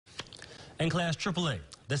In Class AAA,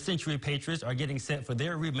 the Century Patriots are getting set for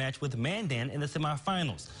their rematch with Mandan in the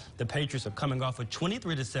semifinals. The Patriots are coming off a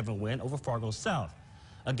 23-7 win over Fargo South,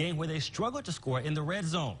 a game where they struggled to score in the red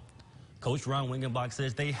zone. Coach Ron Wingenbach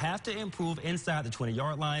says they have to improve inside the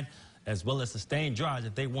 20-yard line as well as sustain drives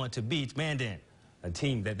if they want to beat Mandan, a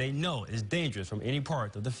team that they know is dangerous from any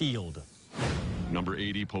part of the field. Number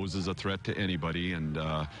 80 poses a threat to anybody, and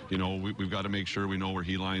you know, we've got to make sure we know where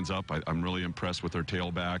he lines up. I'm really impressed with their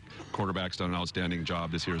tailback. Quarterback's done an outstanding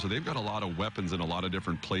job this year, so they've got a lot of weapons in a lot of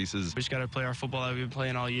different places. We just got to play our football that we've been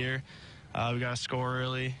playing all year. We got to score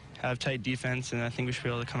early, have tight defense, and I think we should be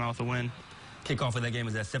able to come out with a win. Kickoff for that game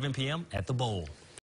is at 7 p.m. at the Bowl.